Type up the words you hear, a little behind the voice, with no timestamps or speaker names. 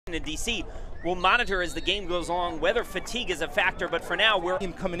in DC. We'll monitor as the game goes along whether fatigue is a factor, but for now we're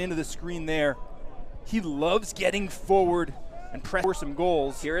him coming into the screen there. He loves getting forward and press for some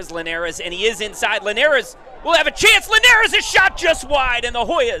goals. Here is Linares, and he is inside. Linares will have a chance. Linares is shot just wide, and the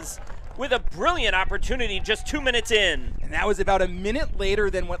Hoyas with a brilliant opportunity just 2 minutes in. And that was about a minute later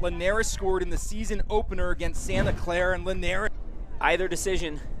than what Linares scored in the season opener against Santa Clara. And Linares, either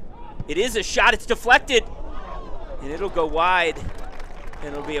decision, it is a shot. It's deflected, and it'll go wide.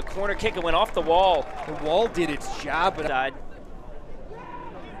 And it'll be a corner kick. It went off the wall. The wall did its job, but died.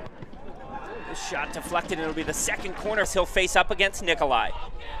 This shot deflected, and it'll be the second corner he'll face up against Nikolai.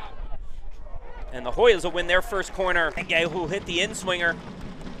 And the Hoyas will win their first corner. Guy who hit the in-swinger.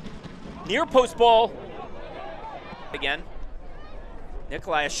 Near post ball. Again.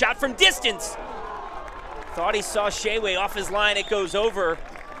 Nikolai, a shot from distance. Thought he saw Shayway off his line. It goes over.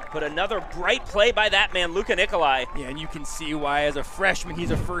 But another bright play by that man, Luka Nikolai. Yeah, and you can see why as a freshman he's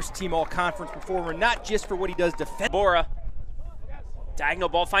a first-team all-conference performer, not just for what he does defensively. Bora. Diagonal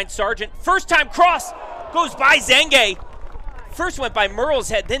ball finds Sargent. First time cross goes by Zenge. First went by Merle's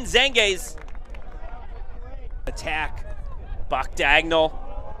head, then Zenge's. Attack. Buck diagonal.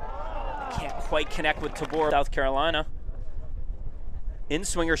 Can't quite connect with Tabor. South Carolina.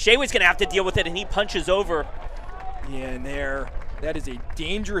 In-swinger. Shayway's gonna have to deal with it, and he punches over. Yeah, and there. That is a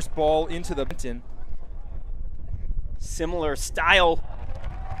dangerous ball into the Benton. Similar style.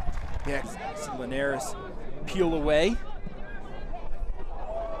 Yeah, Linares peel away.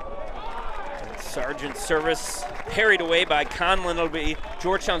 Sargent's service parried away by Conlon. It'll be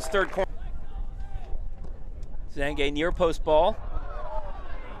Georgetown's third corner. Zenge near post ball.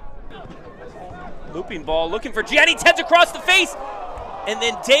 Looping ball, looking for Jennings, heads across the face, and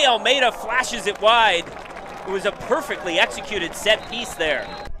then De Almeida flashes it wide. It was a perfectly executed set piece there.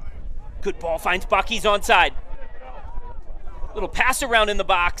 Good ball finds Buck, he's onside. Little pass around in the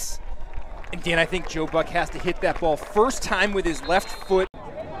box. And Dan, I think Joe Buck has to hit that ball first time with his left foot.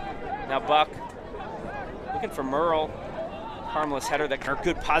 Now Buck looking for Merle. Harmless header, that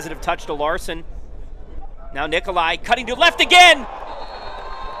good positive touch to Larson. Now Nikolai cutting to left again.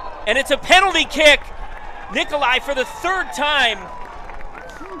 And it's a penalty kick. Nikolai for the third time.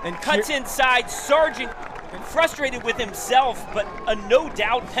 And cuts inside. Sargent frustrated with himself, but a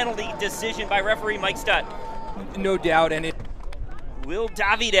no-doubt penalty decision by referee Mike Stutt. No doubt, and it... Will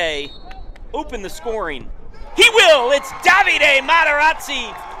Davide open the scoring? He will! It's Davide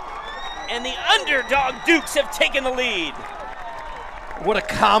Materazzi! And the underdog Dukes have taken the lead. What a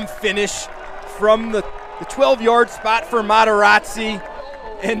calm finish from the 12-yard spot for Materazzi.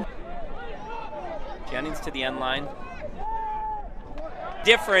 And Jennings to the end line.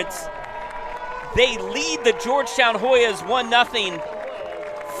 Difference. They lead the Georgetown Hoyas 1-0.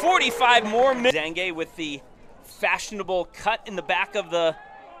 45 more minutes. Zenge with the fashionable cut in the back of the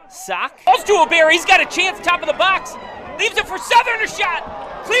sock. Balls to O'Barry. He's got a chance, top of the box. Leaves it for Southern, a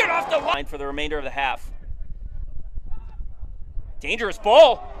shot. Cleared off the line for the remainder of the half. Dangerous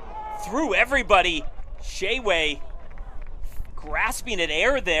ball. Through everybody. Shayway grasping at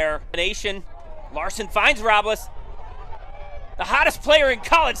air there. Nation. Larson finds Robles. The hottest player in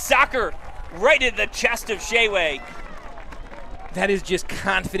college soccer. Right in the chest of Shayway. That is just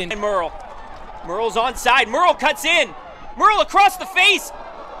confident. And Merle. Merle's onside. Merle cuts in. Merle across the face.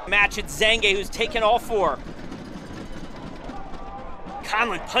 Match at Zenge, who's taken all four.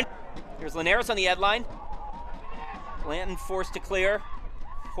 Conlon punch. Here's Linares on the headline. Blanton forced to clear.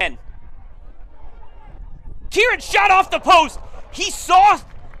 And Kieran shot off the post. He saw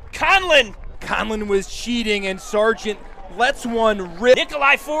Conlon. Conlon was cheating, and Sargent lets one rip.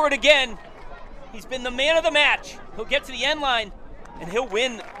 Nikolai forward again. He's been the man of the match. He'll get to the end line, and he'll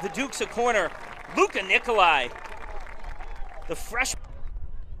win the Dukes a corner. Luka Nikolai, the fresh.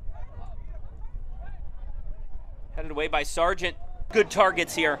 Headed away by Sargent. Good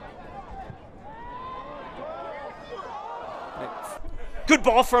targets here. Good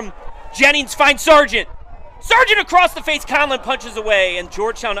ball from Jennings, finds Sargent. Sargent across the face, Conlon punches away, and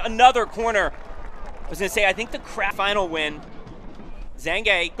Georgetown another corner. I was gonna say, I think the Kraft final win.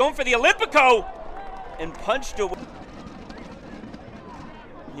 Zenge going for the Olympico and punched away.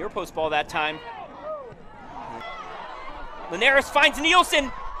 Near post ball that time. Linares finds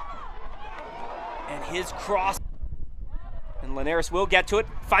Nielsen. And his cross. And Linares will get to it.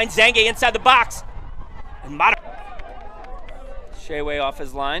 Finds Zenge inside the box. And Shayway off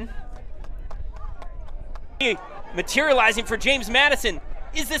his line. Materializing for James Madison.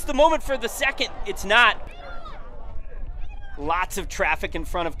 Is this the moment for the second? It's not. Lots of traffic in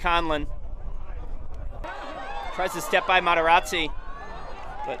front of Conlon. Tries to step by Materazzi,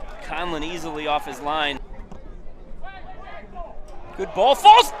 but Conlon easily off his line. Good ball,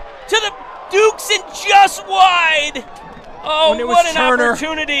 falls to the Dukes and just wide. Oh, what an Turner.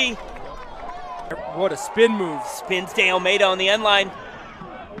 opportunity. What a spin move. Spins to Almeida on the end line.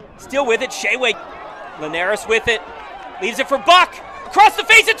 Still with it, Shayway. Linares with it. Leaves it for Buck. Across the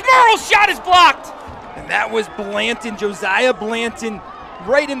face, it's Merle's shot is blocked. And that was Blanton, Josiah Blanton,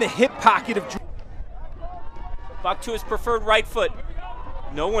 right in the hip pocket of Buck to his preferred right foot.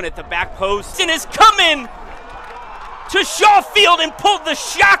 No one at the back post. And has come in to Shaw Field and pulled the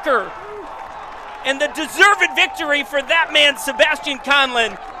shocker. And the deserved victory for that man, Sebastian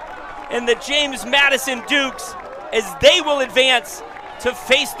Conlon, and the James Madison Dukes, as they will advance to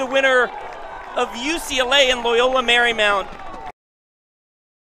face the winner of UCLA and Loyola Marymount.